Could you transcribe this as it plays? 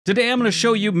Today I'm going to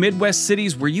show you Midwest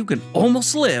cities where you can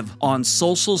almost live on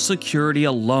Social Security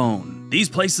alone. These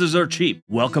places are cheap.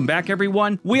 Welcome back,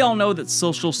 everyone. We all know that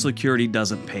Social Security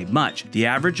doesn't pay much. The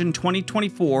average in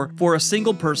 2024 for a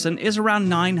single person is around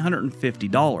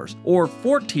 $950 or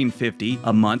 $1,450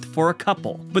 a month for a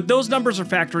couple. But those numbers are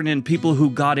factoring in people who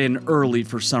got in early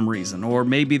for some reason, or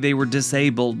maybe they were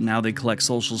disabled, now they collect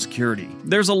Social Security.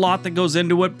 There's a lot that goes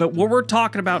into it, but what we're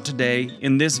talking about today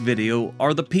in this video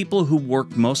are the people who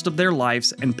worked most of their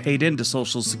lives and paid into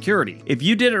Social Security. If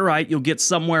you did it right, you'll get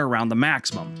somewhere around the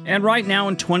maximum. And right now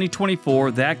in 2024,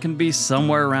 that can be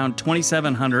somewhere around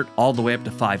 $2,700 all the way up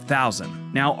to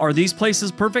 $5,000. Now, are these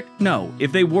places perfect? No.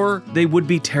 If they were, they would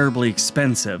be terribly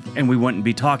expensive, and we wouldn't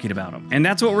be talking about them. And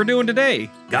that's what we're doing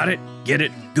today. Got it? Get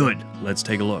it? Good. Let's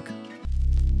take a look.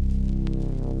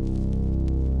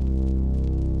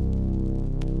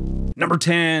 Number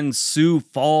 10, Sioux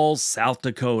Falls, South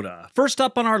Dakota. First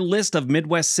up on our list of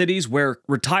Midwest cities where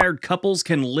retired couples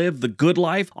can live the good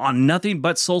life on nothing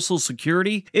but Social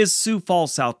Security is Sioux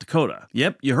Falls, South Dakota.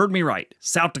 Yep, you heard me right,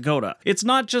 South Dakota. It's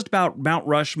not just about Mount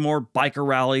Rushmore, biker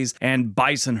rallies, and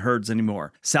bison herds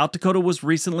anymore. South Dakota was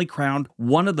recently crowned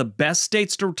one of the best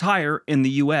states to retire in the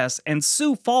US, and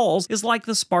Sioux Falls is like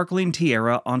the sparkling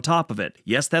tiara on top of it.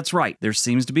 Yes, that's right, there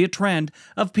seems to be a trend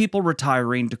of people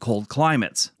retiring to cold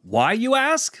climates. Why, you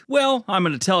ask? Well, I'm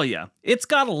going to tell you. It's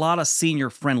got a lot of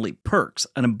senior-friendly perks,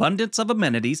 an abundance of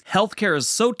amenities, healthcare is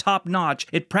so top-notch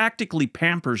it practically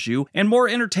pampers you, and more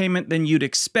entertainment than you'd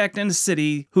expect in a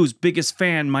city whose biggest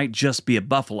fan might just be a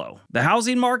buffalo. The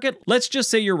housing market? Let's just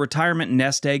say your retirement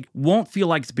nest egg won't feel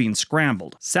like it's being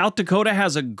scrambled. South Dakota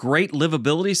has a great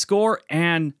livability score,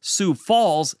 and Sioux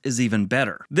Falls is even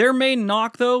better. Their main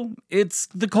knock, though, it's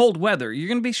the cold weather. You're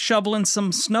going to be shoveling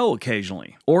some snow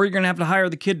occasionally, or you're going to have to hire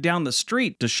the kid down the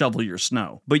street to shovel your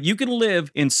snow. But you can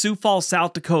live in Sioux Falls,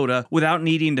 South Dakota without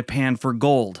needing to pan for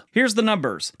gold. Here's the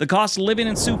numbers. The cost of living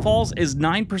in Sioux Falls is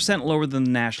 9% lower than the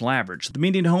national average. The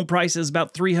median home price is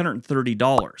about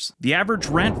 $330. The average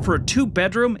rent for a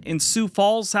 2-bedroom in Sioux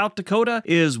Falls, South Dakota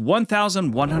is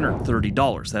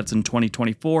 $1,130. That's in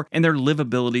 2024, and their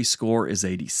livability score is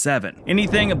 87.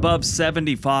 Anything above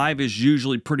 75 is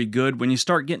usually pretty good. When you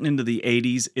start getting into the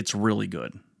 80s, it's really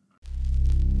good.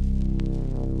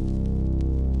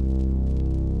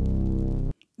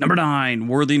 Number 9,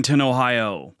 Worthington,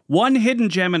 Ohio. One hidden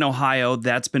gem in Ohio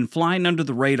that's been flying under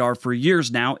the radar for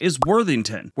years now is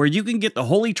Worthington, where you can get the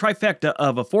holy trifecta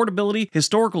of affordability,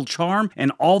 historical charm,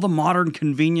 and all the modern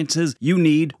conveniences you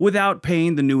need without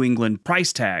paying the New England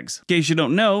price tags. In case you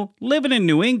don't know, living in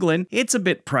New England, it's a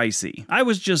bit pricey. I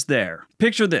was just there.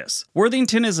 Picture this.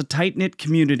 Worthington is a tight-knit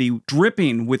community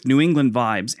dripping with New England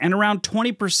vibes, and around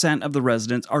 20% of the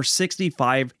residents are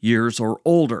 65 years or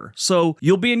older. So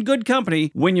you'll be in good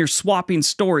company when you're swapping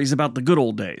stories about the good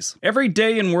old days. Every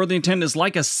day in Worthington is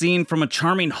like a scene from a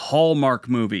charming Hallmark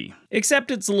movie.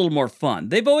 Except it's a little more fun.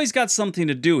 They've always got something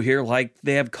to do here, like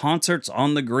they have concerts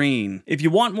on the green. If you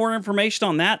want more information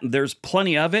on that, there's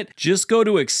plenty of it. Just go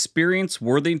to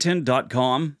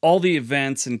experienceworthington.com. All the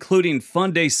events, including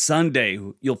Fun Day Sunday,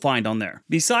 you'll find on there.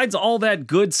 Besides all that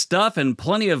good stuff and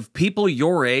plenty of people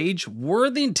your age,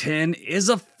 Worthington is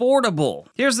affordable.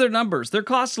 Here's their numbers. Their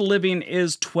cost of living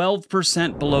is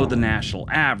 12% below the national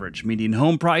average. Median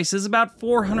home price is about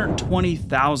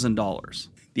 $420,000.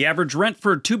 The average rent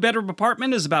for a 2-bedroom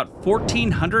apartment is about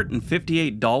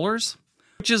 $1,458,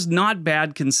 which is not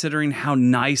bad considering how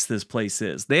nice this place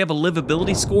is. They have a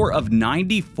livability score of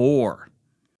 94.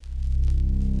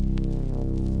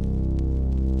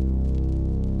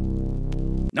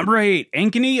 Number 8,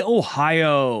 Ankeny,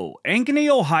 Ohio. Ankeny,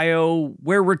 Ohio,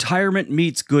 where retirement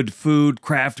meets good food,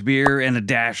 craft beer, and a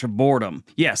dash of boredom.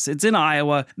 Yes, it's in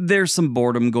Iowa. There's some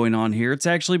boredom going on here. It's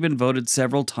actually been voted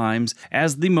several times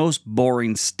as the most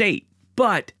boring state.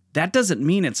 But that doesn't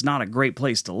mean it's not a great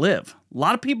place to live. A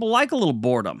lot of people like a little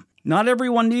boredom. Not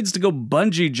everyone needs to go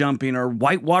bungee jumping or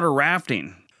whitewater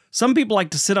rafting. Some people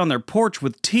like to sit on their porch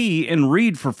with tea and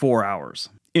read for 4 hours.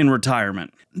 In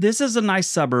retirement. This is a nice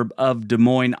suburb of Des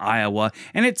Moines, Iowa,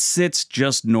 and it sits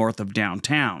just north of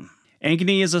downtown.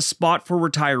 Ankeny is a spot for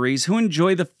retirees who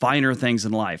enjoy the finer things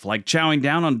in life, like chowing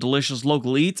down on delicious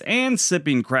local eats and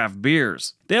sipping craft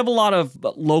beers. They have a lot of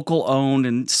local-owned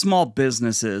and small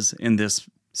businesses in this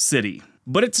city.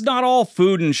 But it's not all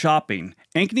food and shopping.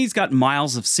 Ankeny's got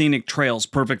miles of scenic trails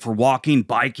perfect for walking,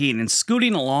 biking, and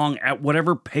scooting along at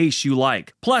whatever pace you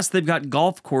like. Plus, they've got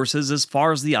golf courses as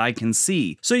far as the eye can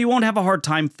see, so you won't have a hard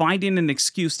time finding an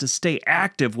excuse to stay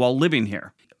active while living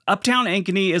here. Uptown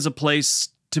Ankeny is a place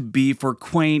to be for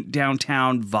quaint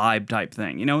downtown vibe type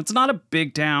thing. You know, it's not a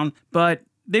big town, but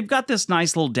they've got this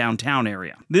nice little downtown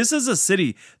area. This is a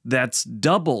city that's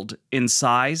doubled in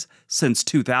size since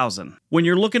 2000. When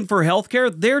you're looking for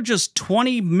healthcare, they're just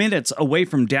 20 minutes away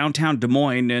from downtown Des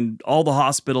Moines and all the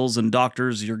hospitals and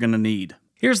doctors you're going to need.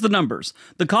 Here's the numbers.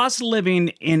 The cost of living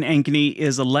in Ankeny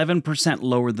is 11%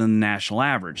 lower than the national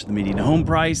average. The median home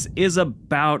price is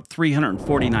about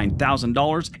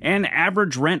 $349,000, and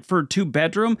average rent for a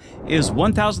two-bedroom is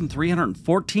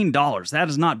 $1,314. That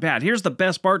is not bad. Here's the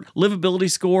best part.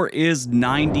 Livability score is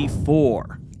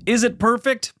 94. Is it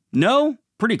perfect? No,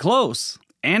 pretty close.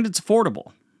 And it's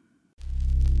affordable.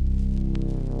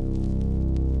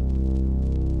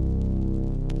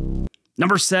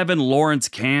 Number 7, Lawrence,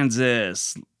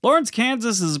 Kansas. Lawrence,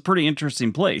 Kansas is a pretty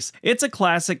interesting place. It's a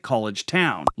classic college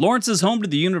town. Lawrence is home to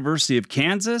the University of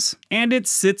Kansas, and it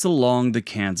sits along the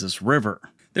Kansas River.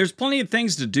 There's plenty of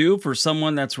things to do for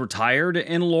someone that's retired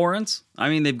in Lawrence. I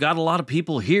mean, they've got a lot of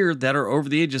people here that are over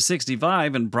the age of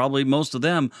 65, and probably most of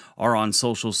them are on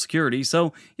Social Security,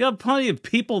 so you have plenty of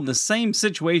people in the same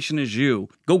situation as you.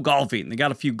 Go golfing. They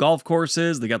got a few golf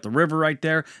courses, they got the river right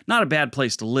there. Not a bad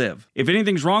place to live. If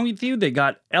anything's wrong with you, they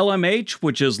got LMH,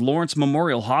 which is Lawrence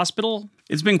Memorial Hospital.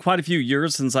 It's been quite a few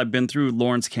years since I've been through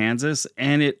Lawrence, Kansas,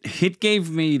 and it gave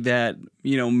me that,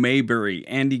 Mayberry,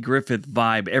 Andy Griffith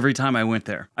vibe every time I went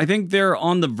there. I think they're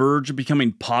on the verge of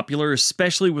becoming popular,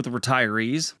 especially with the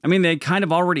retirees. I mean, they kind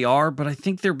of already are, but I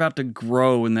think they're about to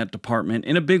grow in that department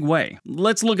in a big way.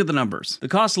 Let's look at the numbers. The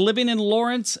cost of living in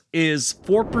Lawrence is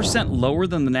 4% lower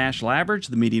than the national average.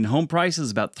 The median home price is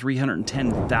about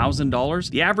 $310,000.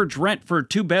 The average rent for a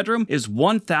two-bedroom is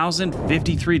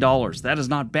 $1,053. That is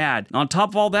not bad. On top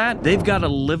of all that, they've got a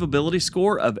livability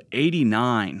score of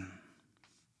 89.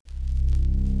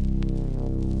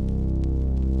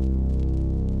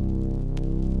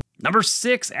 Number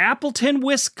 6, Appleton,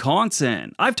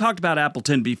 Wisconsin. I've talked about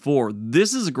Appleton before.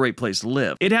 This is a great place to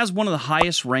live. It has one of the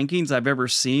highest rankings I've ever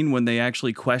seen when they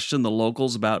actually question the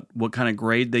locals about what kind of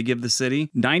grade they give the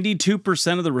city.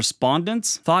 92% of the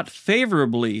respondents thought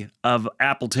favorably of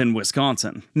Appleton,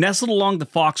 Wisconsin. Nestled along the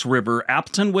Fox River,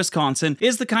 Appleton, Wisconsin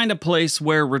is the kind of place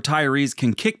where retirees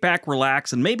can kick back,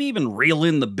 relax, and maybe even reel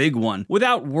in the big one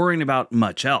without worrying about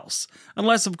much else.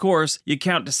 Unless, of course, you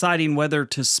count deciding whether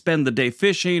to spend the day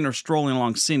fishing or strolling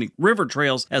along scenic river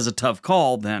trails as a tough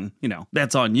call, then,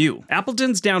 that's on you.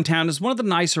 Appleton's downtown is one of the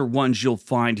nicer ones you'll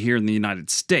find here in the United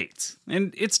States.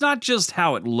 And it's not just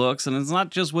how it looks, and it's not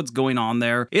just what's going on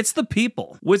there, it's the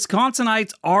people.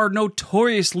 Wisconsinites are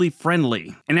notoriously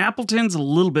friendly, and Appleton's a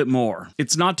little bit more.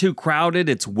 It's not too crowded,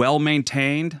 it's well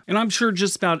maintained, and I'm sure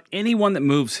just about anyone that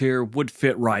moves here would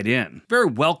fit right in. Very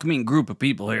welcoming group of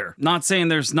people here. Not saying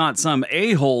there's not some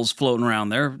a-holes floating around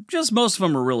there, just most of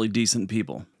them are really decent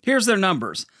people. Here's their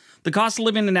numbers. The cost of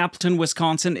living in Appleton,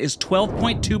 Wisconsin is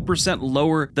 12.2%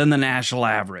 lower than the national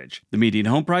average. The median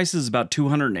home price is about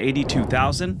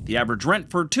 $282,000. The average rent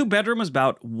for a two-bedroom is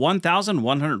about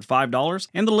 $1,105,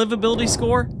 and the livability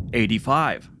score,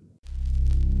 85.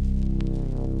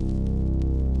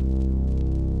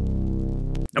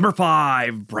 Number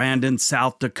 5, Brandon,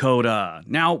 South Dakota.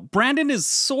 Now, Brandon is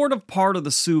sort of part of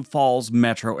the Sioux Falls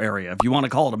metro area, if you want to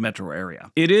call it a metro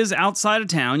area. It is outside of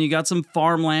town. You got some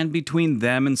farmland between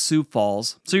them and Sioux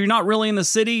Falls. So you're not really in the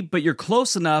city, but you're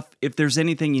close enough if there's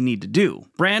anything you need to do.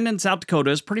 Brandon, South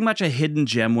Dakota is pretty much a hidden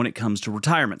gem when it comes to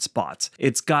retirement spots.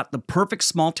 It's got the perfect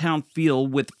small town feel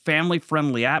with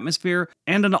family-friendly atmosphere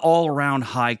and an all-around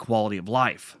high quality of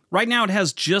life. Right now, it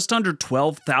has just under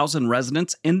 12,000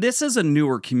 residents, and this is a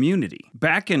newer community.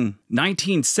 Back in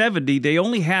 1970, they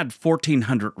only had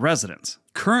 1,400 residents.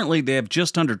 Currently, they have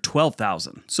just under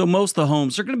 12,000, so most of the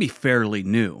homes are going to be fairly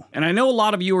new. And I know a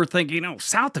lot of you are thinking,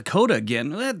 South Dakota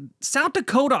again. South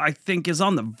Dakota, I think, is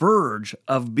on the verge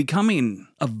of becoming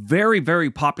a very, very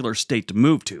popular state to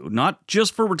move to, not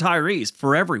just for retirees,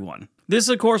 for everyone. This,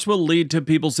 of course, will lead to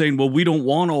people saying, well, we don't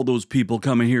want all those people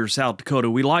coming here, South Dakota.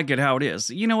 We like it how it is.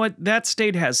 You know what? That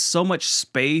state has so much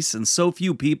space and so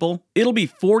few people. It'll be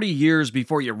 40 years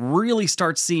before you really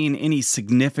start seeing any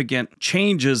significant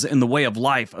changes in the way of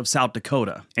life of South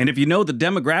Dakota. And if you know the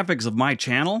demographics of my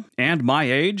channel and my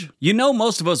age, you know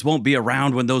most of us won't be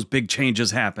around when those big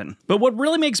changes happen. But what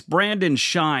really makes Brandon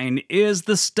shine is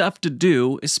the stuff to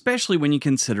do, especially when you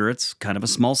consider it's kind of a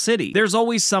small city. There's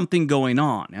always something going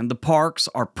on, and the parks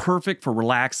are perfect for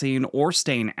relaxing or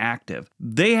staying active.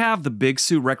 They have the Big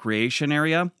Sioux recreation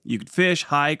area. You could fish,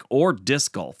 hike, or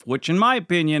disc golf, which in my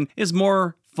opinion is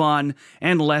more fun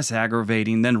and less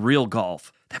aggravating than real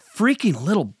golf. That freaking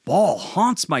little ball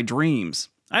haunts my dreams.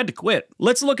 I had to quit.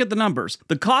 Let's look at the numbers.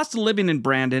 The cost of living in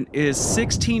Brandon is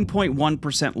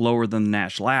 16.1% lower than the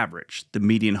national average. The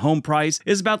median home price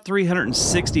is about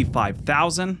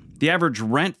 $365,000. The average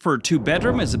rent for a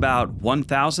 2-bedroom is about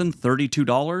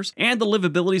 $1,032, and the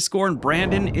livability score in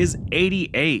Brandon is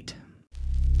 88.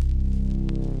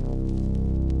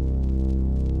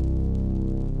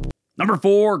 Number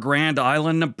 4, Grand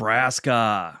Island,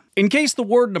 Nebraska. In case the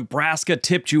word Nebraska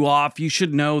tipped you off, you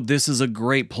should know this is a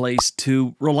great place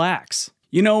to relax.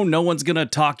 You know, no one's gonna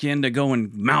talk you into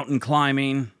going mountain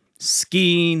climbing,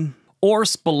 skiing, or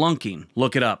spelunking.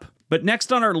 Look it up. But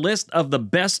next on our list of the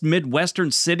best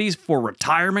Midwestern cities for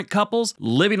retirement couples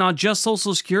living on just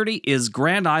Social Security is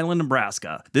Grand Island,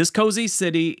 Nebraska. This cozy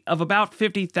city of about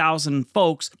 50,000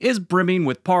 folks is brimming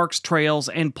with parks, trails,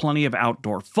 and plenty of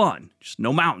outdoor fun. Just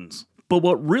no mountains. But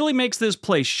what really makes this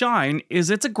place shine is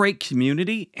it's a great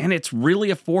community and it's really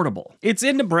affordable. It's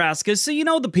in Nebraska, so you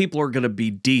know the people are going to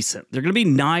be decent. They're going to be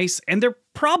nice, and they're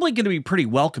probably going to be pretty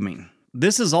welcoming.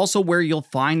 This is also where you'll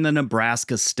find the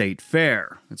Nebraska State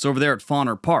Fair. It's over there at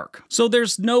Fauner Park. So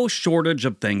there's no shortage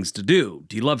of things to do.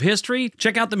 Do you love history?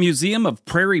 Check out the Museum of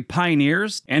Prairie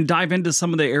Pioneers and dive into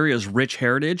some of the area's rich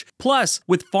heritage. Plus,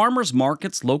 with farmers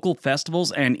markets, local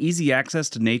festivals, and easy access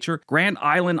to nature, Grand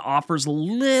Island offers a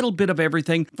little bit of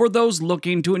everything for those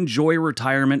looking to enjoy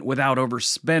retirement without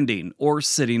overspending or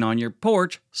sitting on your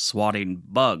porch swatting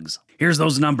bugs. Here's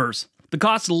those numbers. The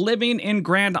cost of living in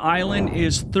Grand Island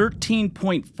is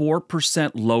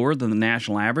 13.4% lower than the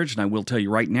national average, and I will tell you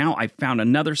right now, I found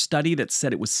another study that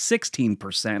said it was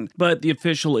 16%, but the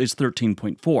official is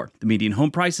 13.4%. The median home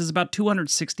price is about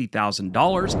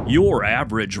 $260,000. Your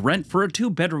average rent for a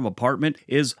 2-bedroom apartment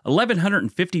is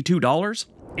 $1,152,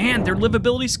 and their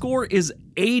livability score is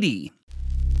 80.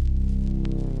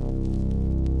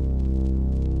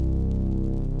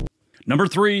 Number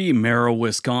 3, Merrill,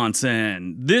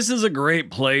 Wisconsin. This is a great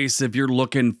place if you're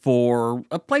looking for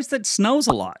a place that snows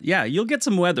a lot. Yeah, you'll get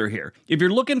some weather here. If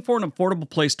you're looking for an affordable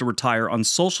place to retire on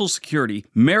Social Security,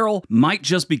 Merrill might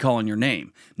just be calling your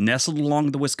name. Nestled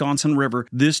along the Wisconsin River,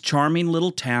 this charming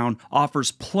little town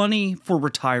offers plenty for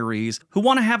retirees who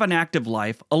want to have an active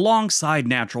life alongside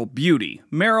natural beauty.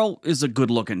 Merrill is a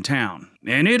good-looking town.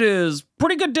 And it is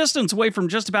pretty good distance away from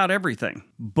just about everything.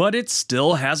 But it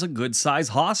still has a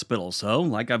good-sized hospital, so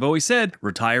like I've always said,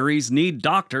 retirees need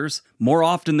doctors more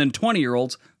often than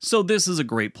 20-year-olds, so this is a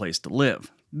great place to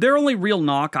live. Their only real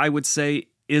knock, I would say,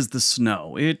 is the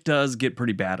snow. It does get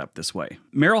pretty bad up this way.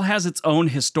 Merrill has its own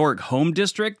historic home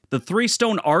district. The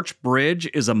 3-stone arch bridge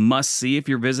is a must-see if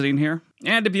you're visiting here.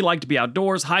 And if you like to be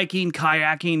outdoors, hiking,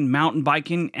 kayaking, mountain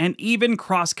biking, and even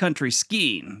cross-country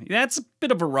skiing. That's a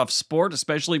bit of a rough sport,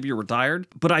 especially if you're retired,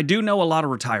 but I do know a lot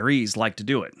of retirees like to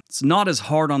do it. It's not as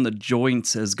hard on the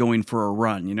joints as going for a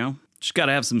run, you know? Just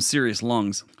gotta have some serious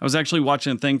lungs. I was actually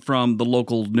watching a thing from the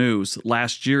local news.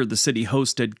 Last year, the city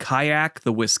hosted Kayak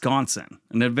the Wisconsin.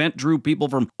 An event drew people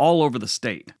from all over the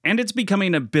state. And it's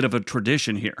becoming a bit of a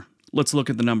tradition here. Let's look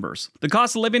at the numbers. The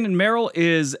cost of living in Merrill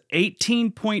is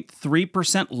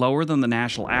 18.3% lower than the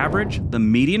national average. The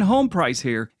median home price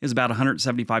here is about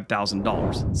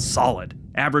 $175,000. Solid.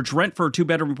 Average rent for a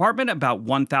 2-bedroom apartment about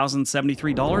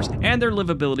 $1,073, and their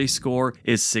livability score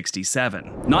is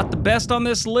 67. Not the best on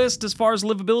this list as far as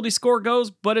livability score goes,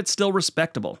 but it's still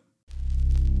respectable.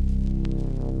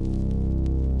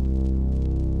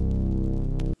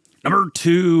 Number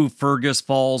 2, Fergus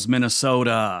Falls,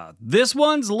 Minnesota. This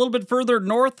one's a little bit further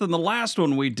north than the last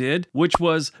one we did, which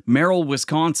was Merrill,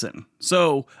 Wisconsin.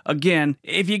 So, again,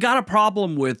 if you got a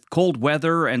problem with cold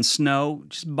weather and snow,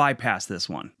 just bypass this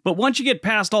one. But once you get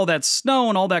past all that snow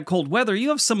and all that cold weather, you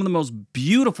have some of the most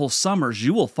beautiful summers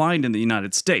you will find in the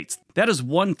United States. That is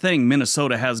one thing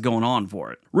Minnesota has going on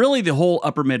for it. Really, the whole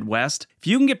upper Midwest, if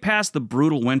you can get past the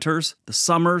brutal winters, the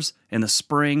summers and the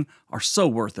spring are so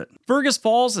worth it. Fergus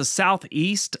Falls is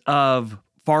southeast of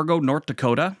Fargo, North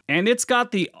Dakota, and it's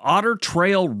got the Otter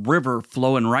Trail River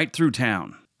flowing right through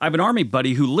town. I have an Army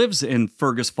buddy who lives in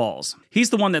Fergus Falls.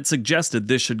 He's the one that suggested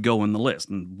this should go in the list.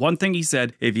 And one thing he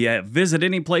said, if you visit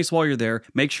any place while you're there,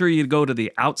 make sure you go to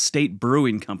the Outstate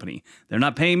Brewing Company. They're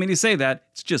not paying me to say that,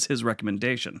 it's just his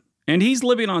recommendation. And he's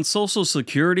living on Social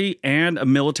Security and a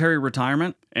military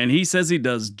retirement, and he says he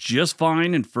does just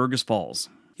fine in Fergus Falls.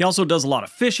 He also does a lot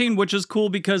of fishing, which is cool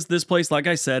because this place, like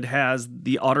I said, has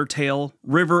the Otter Tail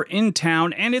River in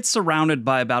town, and it's surrounded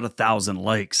by about 1,000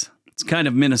 lakes. It's kind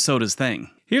of Minnesota's thing.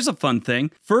 Here's a fun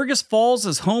thing. Fergus Falls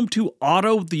is home to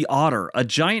Otto the Otter, a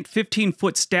giant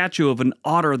 15-foot statue of an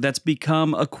otter that's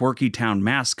become a quirky town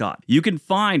mascot. You can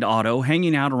find Otto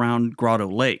hanging out around Grotto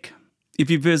Lake. If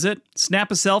you visit,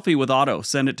 snap a selfie with Otto,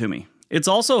 send it to me. It's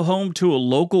also home to a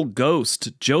local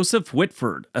ghost, Joseph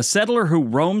Whitford, a settler who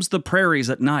roams the prairies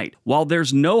at night. While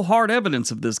there's no hard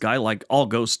evidence of this guy like all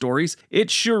ghost stories,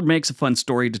 it sure makes a fun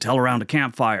story to tell around a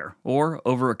campfire or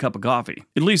over a cup of coffee.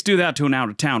 At least do that to an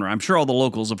out-of-towner. I'm sure all the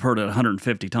locals have heard it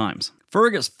 150 times.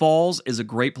 Fergus Falls is a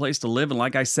great place to live, and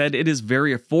like I said, it is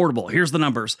very affordable. Here's the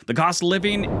numbers. The cost of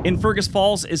living in Fergus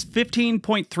Falls is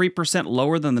 15.3%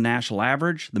 lower than the national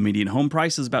average. The median home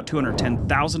price is about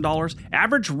 $210,000.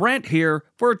 Average rent here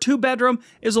for a 2-bedroom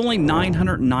is only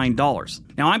 $909.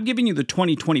 Now, I'm giving you the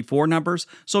 2024 numbers,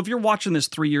 so if you're watching this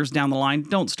 3 years down the line,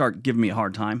 don't start giving me a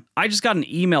hard time. I just got an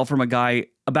email from a guy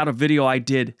about a video I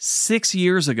did 6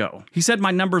 years ago. He said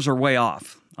my numbers are way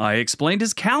off. I explained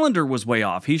his calendar was way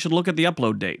off. He should look at the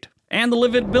upload date. And the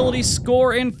livability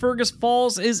score in Fergus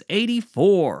Falls is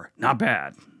 84. Not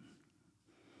bad.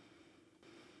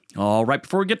 All right,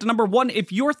 before we get to number 1,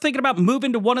 if you're thinking about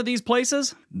moving to one of these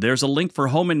places, there's a link for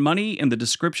Home and Money in the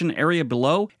description area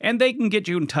below, and they can get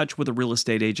you in touch with a real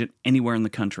estate agent anywhere in the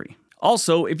country.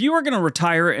 Also, if you were going to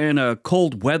retire in a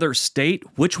cold weather state,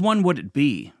 which one would it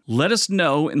be? Let us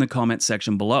know in the comment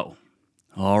section below.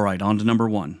 All right, on to number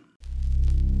 1.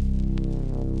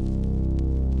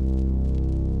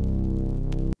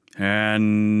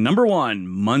 And number 1,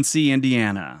 Muncie,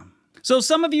 Indiana. So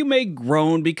some of you may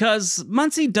groan because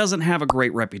Muncie doesn't have a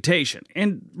great reputation.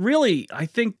 And really, I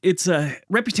think it's a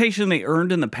reputation they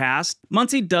earned in the past.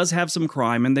 Muncie does have some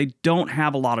crime and they don't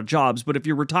have a lot of jobs, but if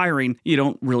you're retiring, you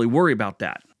don't really worry about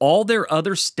that. All their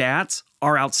other stats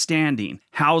are outstanding.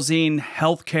 Housing,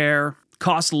 healthcare,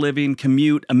 cost of living,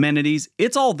 commute, amenities,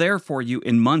 it's all there for you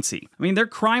in Muncie. I mean, their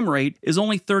crime rate is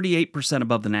only 38%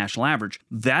 above the national average.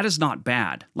 That is not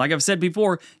bad. Like I've said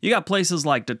before, you got places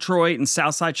like Detroit and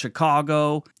Southside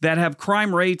Chicago that have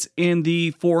crime rates in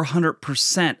the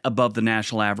 400% above the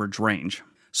national average range.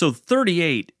 So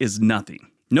 38 is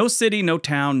nothing. No city, no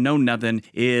town, no nothing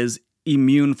is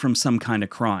immune from some kind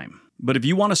of crime. But if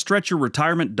you want to stretch your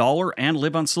retirement dollar and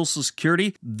live on Social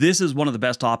Security, this is one of the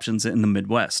best options in the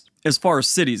Midwest. As far as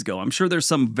cities go, I'm sure there's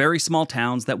some very small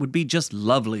towns that would be just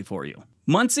lovely for you.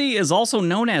 Muncie is also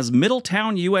known as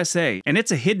Middletown, USA, and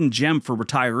it's a hidden gem for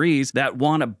retirees that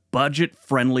want a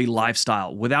budget-friendly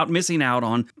lifestyle without missing out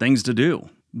on things to do.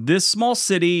 This small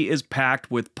city is packed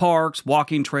with parks,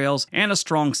 walking trails, and a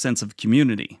strong sense of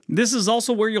community. This is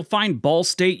also where you'll find Ball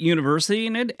State University,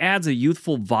 and it adds a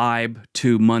youthful vibe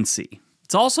to Muncie.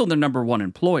 It's also their #1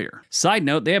 employer. Side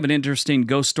note, they have an interesting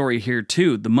ghost story here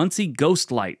too, the Muncie Ghost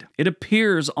Light. It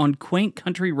appears on quaint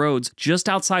country roads just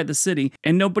outside the city,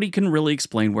 and nobody can really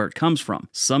explain where it comes from.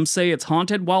 Some say it's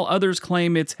haunted, while others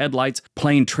claim its headlights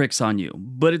playing tricks on you,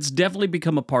 but it's definitely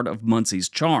become a part of Muncie's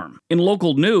charm. In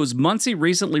local news, Muncie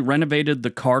recently renovated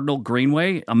the Cardinal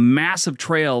Greenway, a massive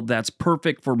trail that's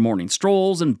perfect for morning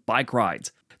strolls and bike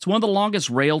rides. It's one of the longest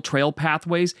rail trail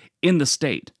pathways in the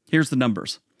state. Here's the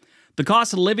numbers. The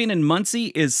cost of living in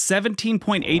Muncie is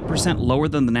 17.8% lower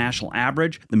than the national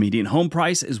average. The median home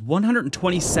price is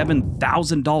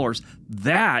 $127,000.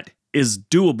 That is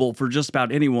doable for just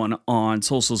about anyone on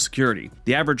Social Security.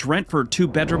 The average rent for a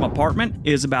 2-bedroom apartment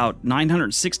is about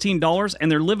 $916,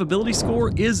 and their livability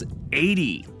score is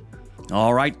 80.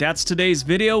 All right, that's today's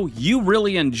video. You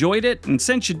really enjoyed it, and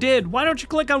since you did, why don't you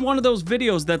click on one of those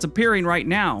videos that's appearing right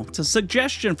now? It's a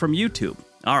suggestion from YouTube.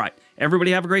 All right,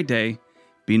 everybody have a great day.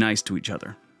 Be nice to each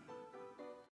other.